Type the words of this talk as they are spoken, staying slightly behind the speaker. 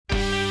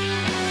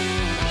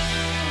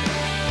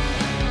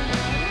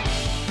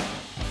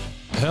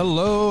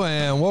Hello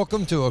and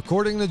welcome to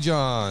According to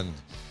John.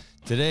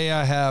 Today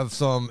I have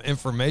some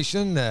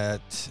information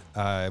that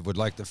I would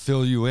like to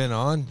fill you in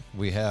on.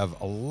 We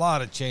have a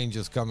lot of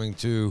changes coming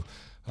to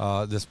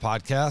this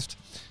podcast.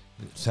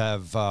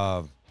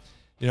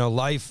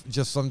 Life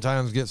just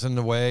sometimes gets in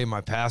the way.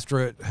 My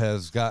pastorate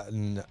has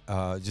gotten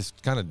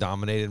just kind of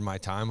dominated my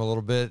time a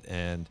little bit,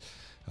 and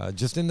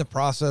just in the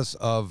process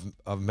of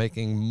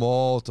making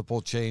multiple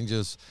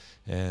changes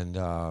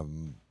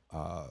and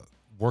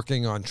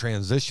working on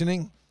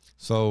transitioning.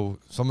 So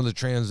some of the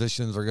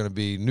transitions are going to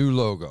be new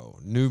logo,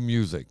 new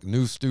music,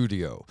 new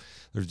studio.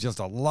 There's just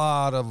a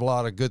lot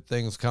of good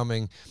things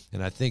coming,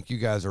 and I think you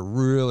guys are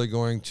really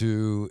going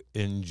to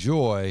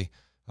enjoy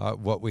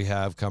what we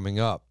have coming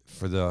up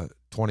for the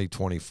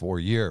 2024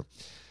 year.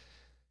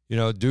 You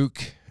know,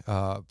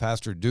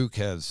 Pastor Duke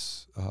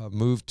has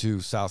moved to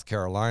South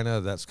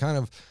Carolina. That's kind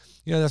of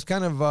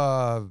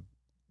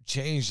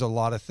changed a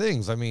lot of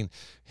things. I mean,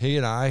 he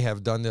and I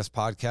have done this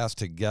podcast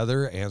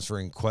together,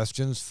 answering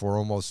questions for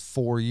almost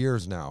 4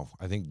 years now.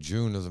 I think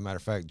June, as a matter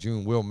of fact,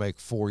 June will make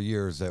 4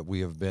 years that we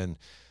have been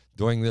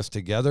doing this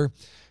together.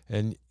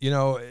 And, you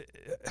know,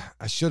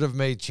 I should have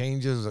made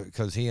changes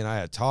because he and I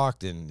had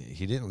talked, and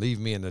he didn't leave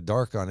me in the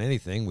dark on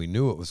anything. We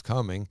knew it was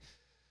coming.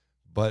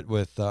 But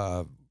with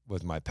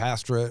my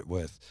pastorate,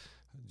 with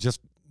just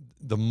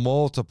the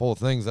multiple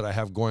things that I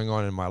have going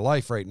on in my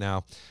life right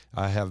now,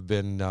 I have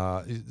been,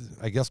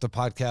 I guess the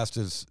podcast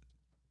is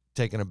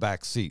taking a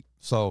back seat.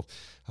 So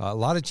a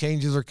lot of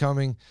changes are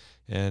coming.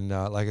 And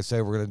like I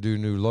said, we're going to do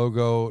new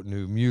logo,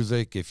 new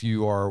music. If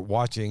you are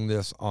watching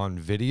this on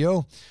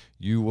video,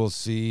 you will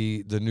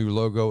see the new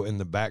logo in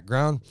the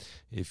background.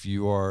 If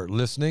you are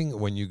listening,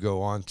 when you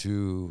go on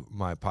to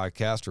my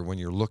podcast or when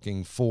you're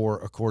looking for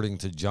According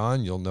to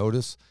John, you'll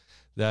notice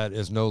that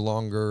is no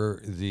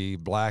longer the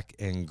black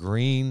and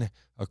green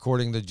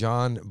According to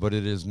John, but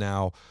it is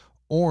now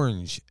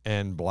orange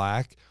and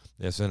black.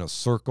 It's in a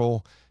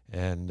circle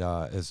and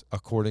is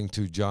According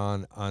to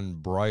John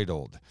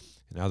Unbridled.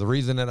 Now, the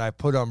reason that I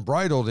put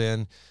Unbridled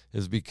in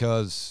is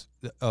because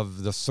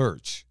of the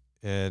search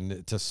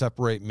and to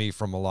separate me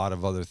from a lot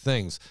of other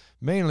things,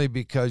 mainly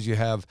because you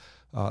have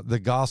the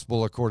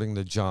gospel according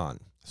to John.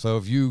 So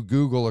if you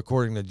Google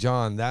According to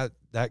John,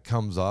 that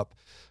comes up.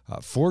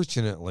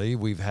 Fortunately,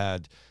 we've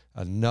had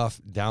enough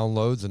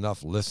downloads,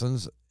 enough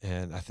listens,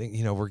 and I think,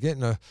 you know, we're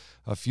getting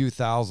a few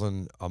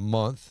thousand a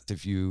month.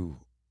 If you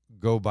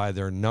go by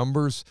their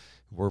numbers,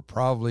 we're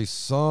probably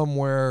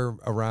somewhere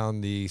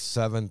around the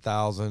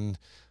 7,000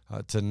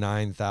 to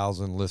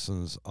 9,000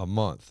 listens a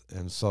month.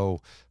 And so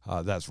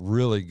that's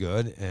really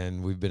good.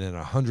 And we've been in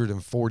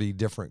 140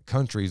 different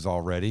countries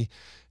already,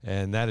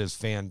 and that is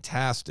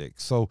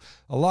fantastic. So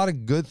a lot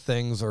of good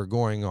things are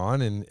going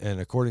on, and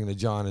According to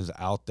John is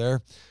out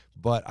there.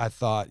 But I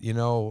thought, you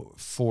know,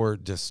 for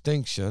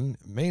distinction,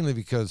 mainly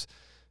because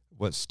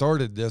what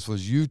started this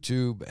was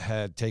YouTube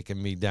had taken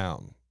me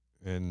down.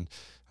 And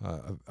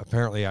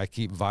apparently I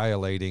keep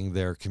violating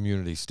their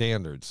community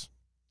standards.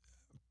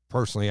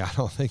 Personally, I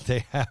don't think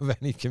they have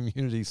any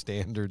community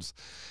standards,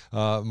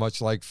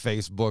 much like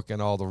Facebook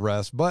and all the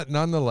rest. But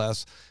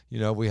nonetheless, you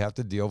know, we have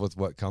to deal with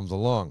what comes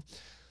along.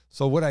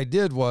 So what I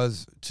did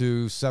was,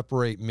 to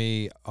separate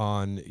me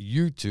on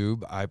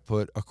YouTube, I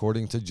put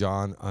According to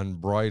John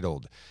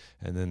Unbridled.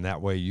 And then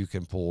that way you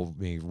can pull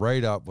me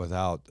right up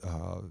without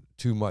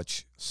too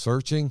much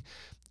searching,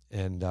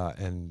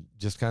 and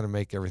just kind of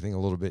make everything a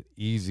little bit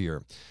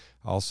easier.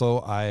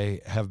 Also,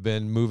 I have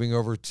been moving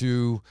over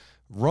to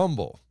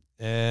Rumble.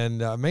 And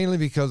mainly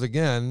because,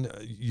 again,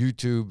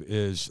 YouTube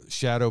is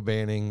shadow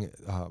banning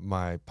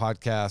my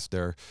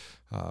podcast.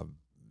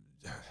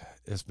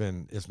 It's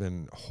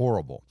been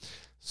horrible.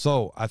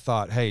 So I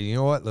thought, hey, you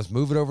know what? Let's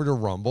move it over to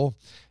Rumble.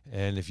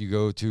 And if you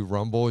go to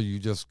Rumble, you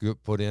just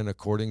put in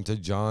According to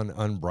John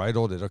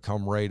Unbridled. It'll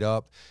come right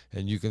up,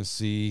 and you can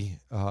see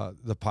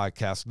the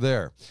podcast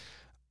there.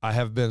 I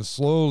have been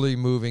slowly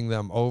moving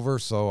them over,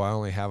 so I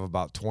only have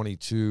about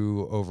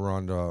 22 over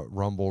on the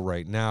Rumble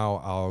right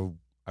now.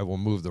 I will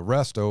move the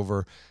rest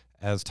over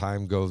as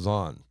time goes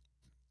on.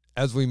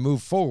 As we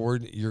move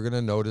forward, you're going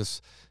to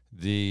notice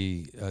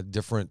the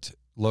different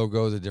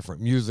logo, the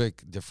different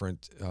music,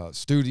 different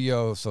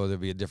studio, so there'll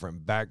be a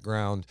different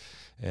background.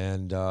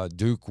 And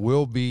Duke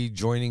will be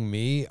joining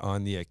me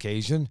on the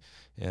occasion.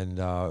 And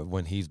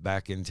when he's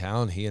back in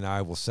town, he and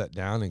I will sit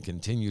down and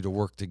continue to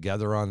work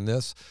together on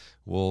this.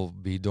 We'll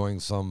be doing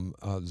some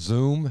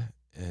Zoom,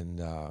 and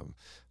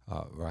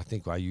I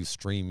think I use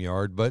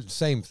StreamYard, but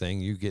same thing,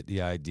 you get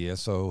the idea.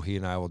 So he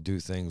and I will do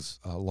things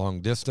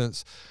long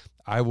distance.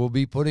 I will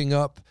be putting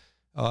up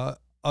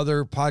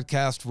other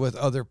podcasts with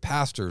other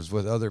pastors,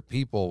 with other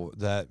people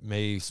that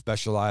may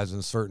specialize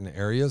in certain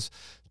areas,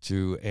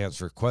 to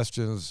answer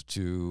questions,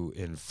 to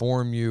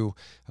inform you.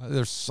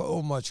 There's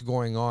so much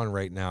going on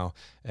right now,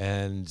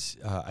 and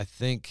I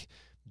think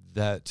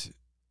that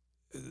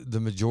the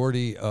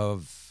majority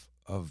of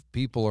of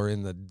people are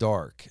in the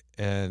dark.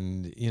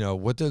 And,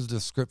 what does the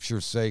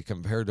scripture say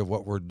compared to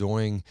what we're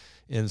doing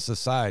in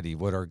society,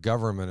 what our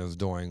government is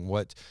doing,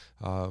 what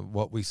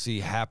we see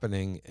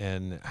happening,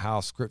 and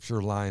how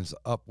scripture lines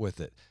up with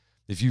it?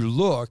 If you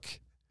look,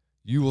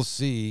 you will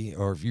see,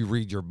 or if you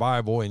read your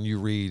Bible and you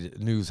read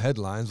news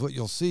headlines, what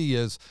you'll see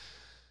is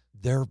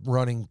they're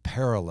running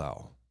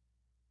parallel.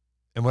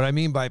 And what I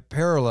mean by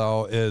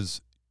parallel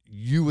is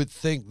you would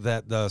think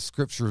that the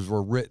scriptures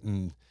were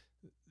written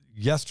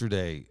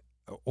yesterday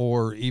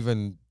or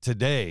even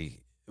today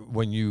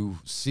when you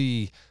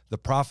see the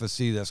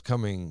prophecy that's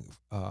coming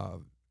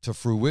to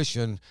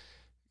fruition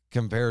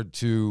compared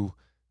to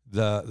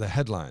the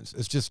headlines.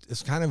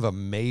 It's kind of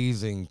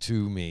amazing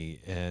to me.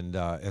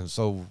 And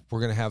so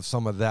we're going to have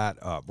some of that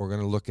up. We're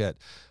going to look at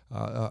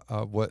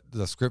what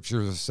the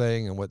scriptures are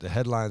saying and what the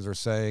headlines are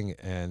saying,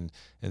 and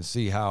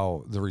see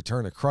how the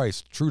return of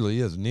Christ truly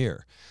is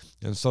near.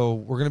 And so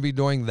we're going to be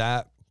doing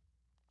that.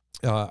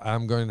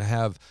 I'm going to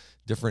have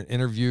different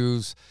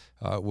interviews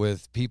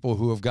with people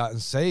who have gotten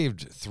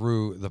saved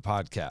through the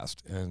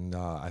podcast. And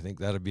I think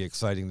that'll be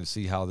exciting to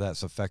see how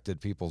that's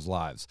affected people's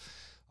lives.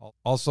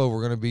 Also,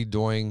 we're going to be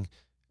doing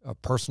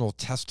personal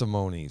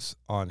testimonies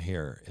on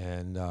here,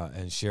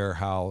 and share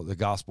how the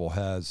gospel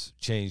has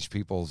changed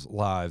people's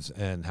lives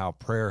and how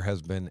prayer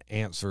has been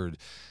answered,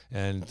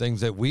 and things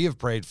that we have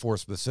prayed for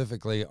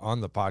specifically on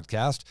the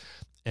podcast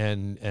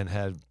and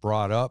had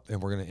brought up.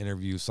 And we're going to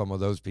interview some of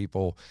those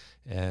people,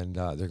 and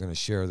they're going to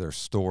share their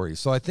story.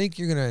 So I think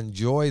you're going to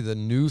enjoy the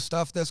new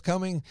stuff that's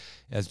coming.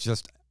 As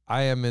just,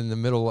 I am in the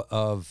middle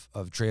of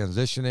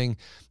transitioning.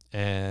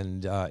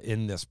 And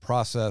in this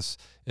process,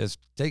 it's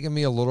taken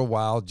me a little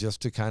while just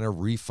to kind of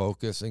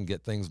refocus and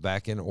get things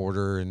back in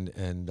order.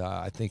 And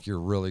I think you're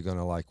really going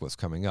to like what's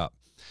coming up.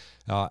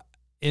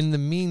 In the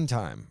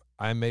meantime,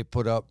 I may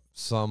put up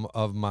some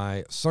of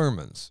my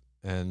sermons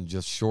and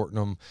just shorten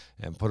them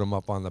and put them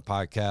up on the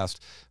podcast.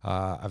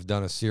 I've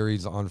done a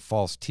series on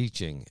false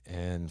teaching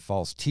and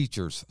false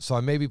teachers. So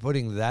I may be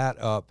putting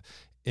that up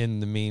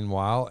in the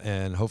meanwhile,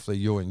 and hopefully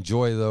you'll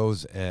enjoy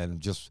those, and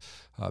just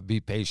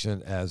be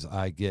patient as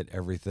I get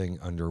everything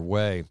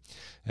underway.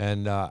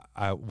 And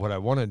what I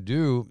want to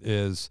do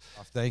is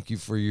thank you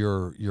for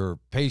your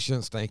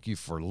patience. Thank you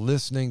for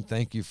listening.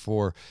 Thank you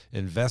for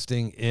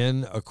investing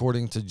in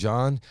According to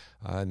John,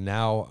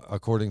 now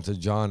According to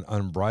John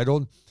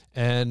Unbridled.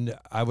 And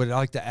I would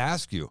like to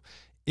ask you,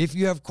 if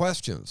you have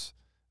questions,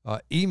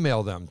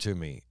 email them to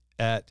me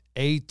at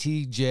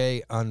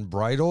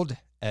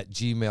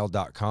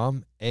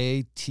atjunbridled@gmail.com,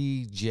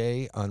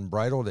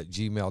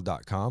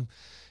 atjunbridled@gmail.com.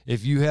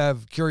 If you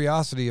have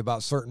curiosity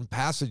about certain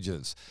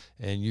passages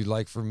and you'd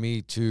like for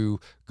me to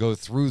go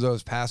through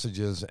those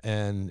passages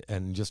and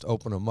just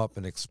open them up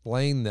and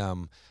explain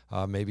them,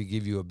 maybe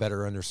give you a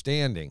better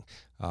understanding,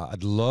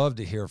 I'd love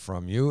to hear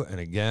from you. And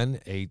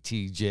again,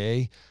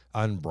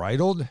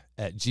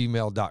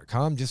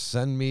 atjunbridled@gmail.com. Just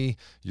send me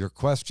your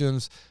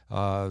questions.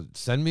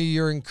 Send me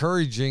your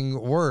encouraging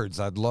words.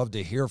 I'd love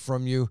to hear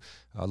from you.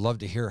 I'd love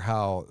to hear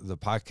how the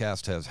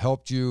podcast has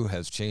helped you,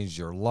 has changed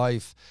your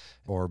life,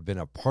 or been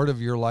a part of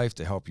your life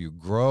to help you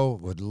grow.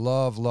 Would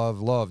love,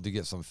 love, love to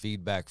get some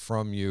feedback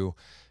from you,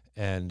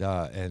 and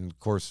of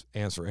course,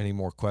 answer any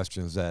more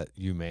questions that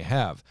you may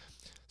have.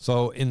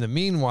 So in the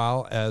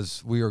meanwhile,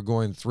 as we are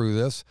going through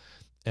this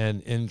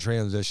and in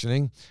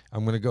transitioning,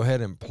 I'm going to go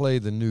ahead and play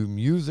the new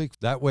music.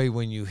 That way,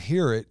 when you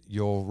hear it,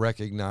 you'll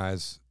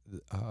recognize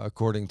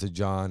According to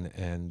John,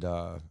 and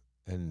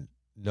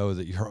know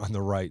that you're on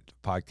the right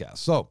podcast.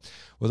 So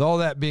with all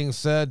that being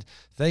said,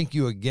 thank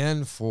you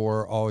again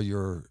for all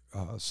your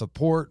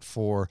support,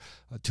 for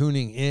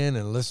tuning in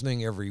and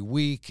listening every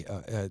week.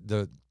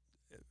 The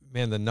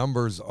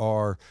numbers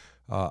are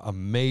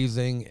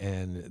amazing,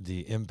 and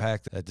the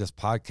impact that this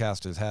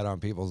podcast has had on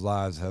people's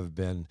lives have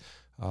been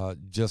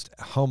just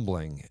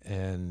humbling.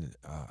 And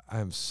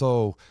I'm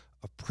so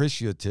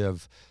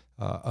appreciative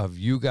of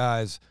you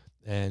guys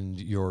and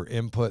your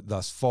input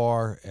thus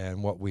far,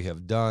 and what we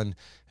have done,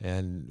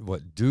 and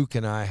what Duke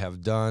and I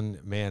have done.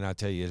 Man, I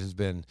tell you, it has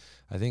been,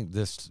 I think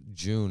this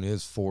June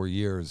is 4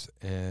 years,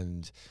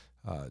 and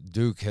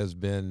Duke has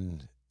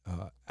been,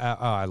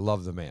 I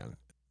love the man,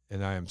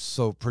 and I am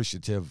so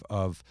appreciative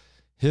of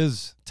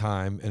his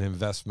time and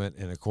investment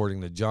in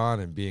According to John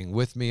and being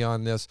with me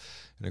on this.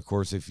 And of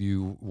course, if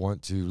you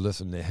want to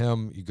listen to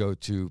him, you go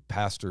to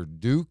Pastor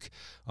Duke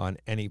on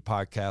any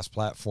podcast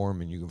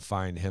platform, and you can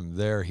find him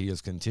there. He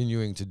is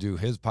continuing to do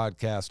his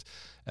podcast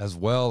as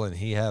well, and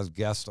he has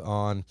guests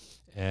on,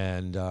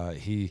 and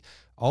he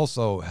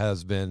also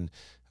has been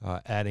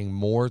adding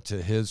more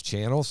to his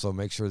channel. So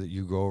make sure that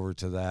you go over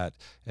to that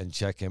and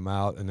check him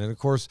out. And then, of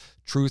course,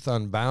 Truth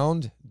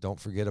Unbound. Don't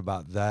forget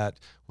about that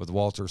with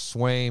Walter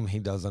Swaim. He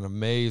does an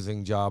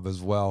amazing job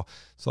as well.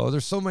 So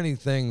there's so many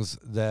things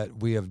that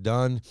we have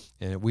done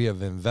and we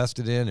have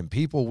invested in, and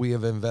people we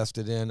have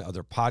invested in,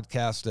 other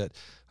podcasts that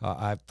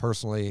I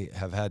personally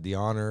have had the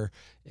honor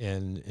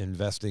in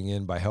investing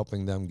in by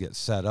helping them get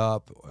set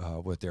up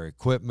with their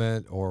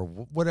equipment or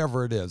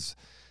whatever it is.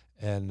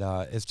 And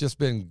it's just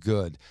been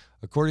good.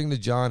 According to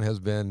John, has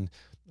been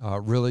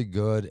really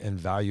good and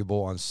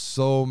valuable on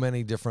so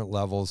many different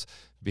levels,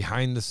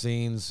 behind the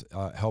scenes,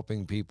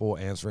 helping people,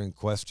 answering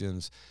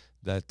questions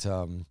that,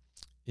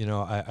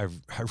 I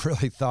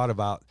really thought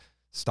about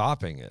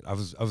stopping it. I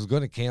was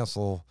going to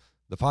cancel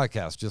the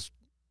podcast, just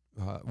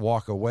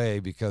walk away,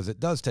 because it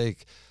does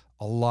take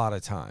a lot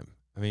of time.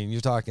 I mean,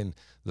 you're talking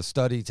the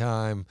study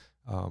time,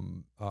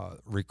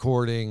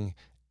 recording,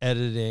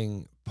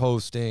 editing,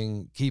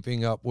 posting,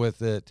 keeping up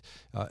with it.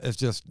 It's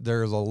just,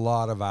 there's a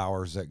lot of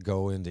hours that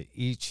go into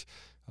each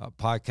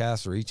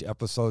podcast or each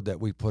episode that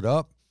we put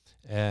up.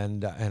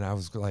 And I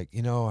was like,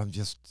 I'm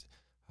just,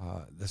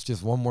 that's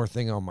just one more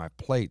thing on my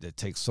plate that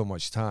takes so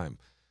much time.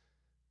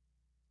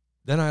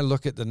 Then I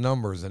look at the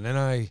numbers, and then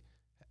I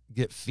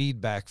get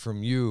feedback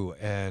from you,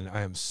 and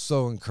I am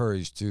so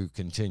encouraged to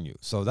continue.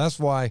 So that's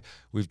why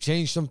we've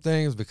changed some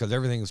things, because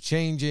everything's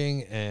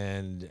changing,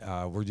 and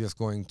we're just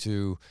going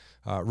to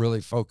really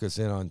focus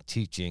in on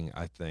teaching,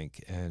 I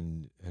think,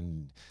 and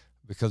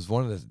because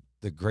one of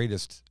the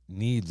greatest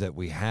needs that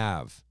we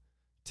have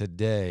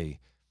today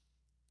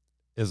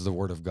is the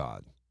Word of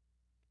God.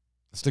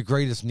 It's the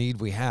greatest need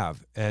we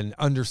have, and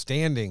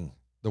understanding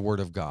the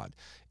Word of God,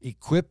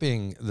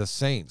 equipping the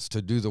saints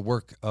to do the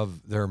work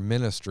of their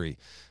ministry.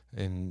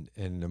 And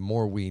the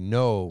more we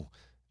know,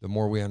 the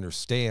more we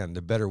understand,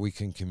 the better we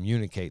can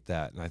communicate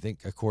that. And I think,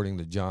 according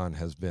to John,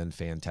 has been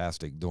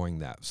fantastic doing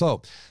that.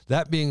 So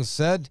that being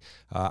said,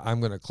 I'm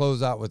going to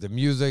close out with the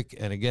music.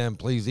 And again,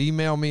 please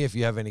email me if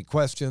you have any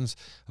questions,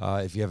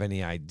 if you have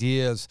any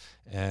ideas.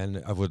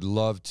 And I would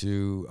love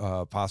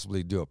to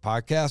possibly do a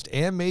podcast,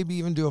 and maybe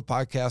even do a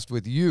podcast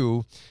with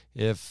you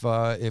if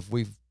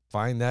we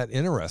find that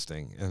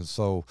interesting. And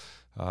so,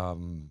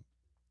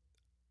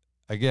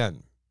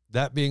 again,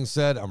 that being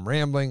said, I'm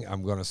rambling.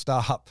 I'm going to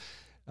stop.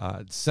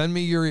 Send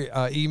me your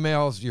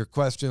emails, your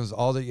questions,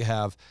 all that you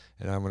have,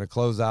 and I'm going to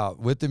close out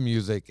with the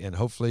music, and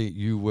hopefully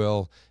you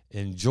will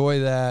enjoy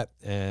that.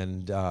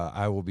 And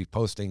I will be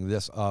posting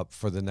this up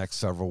for the next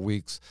several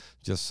weeks,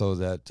 just so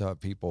that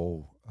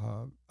people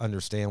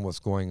understand what's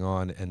going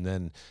on, and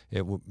then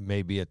it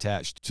may be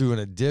attached to an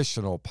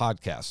additional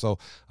podcast. So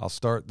I'll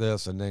start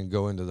this and then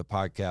go into the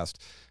podcast.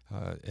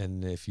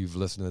 And if you've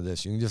listened to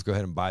this, you can just go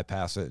ahead and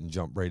bypass it and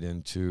jump right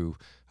into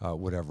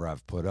whatever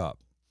I've put up.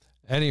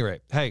 At any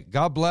rate, hey,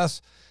 God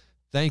bless.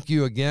 Thank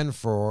you again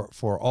for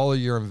all of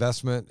your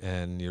investment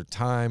and your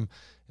time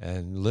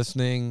and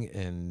listening.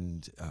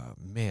 And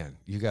man,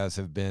 you guys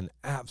have been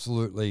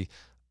absolutely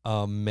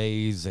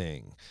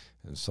amazing.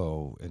 And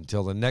so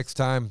until the next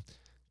time,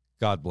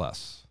 God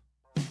bless.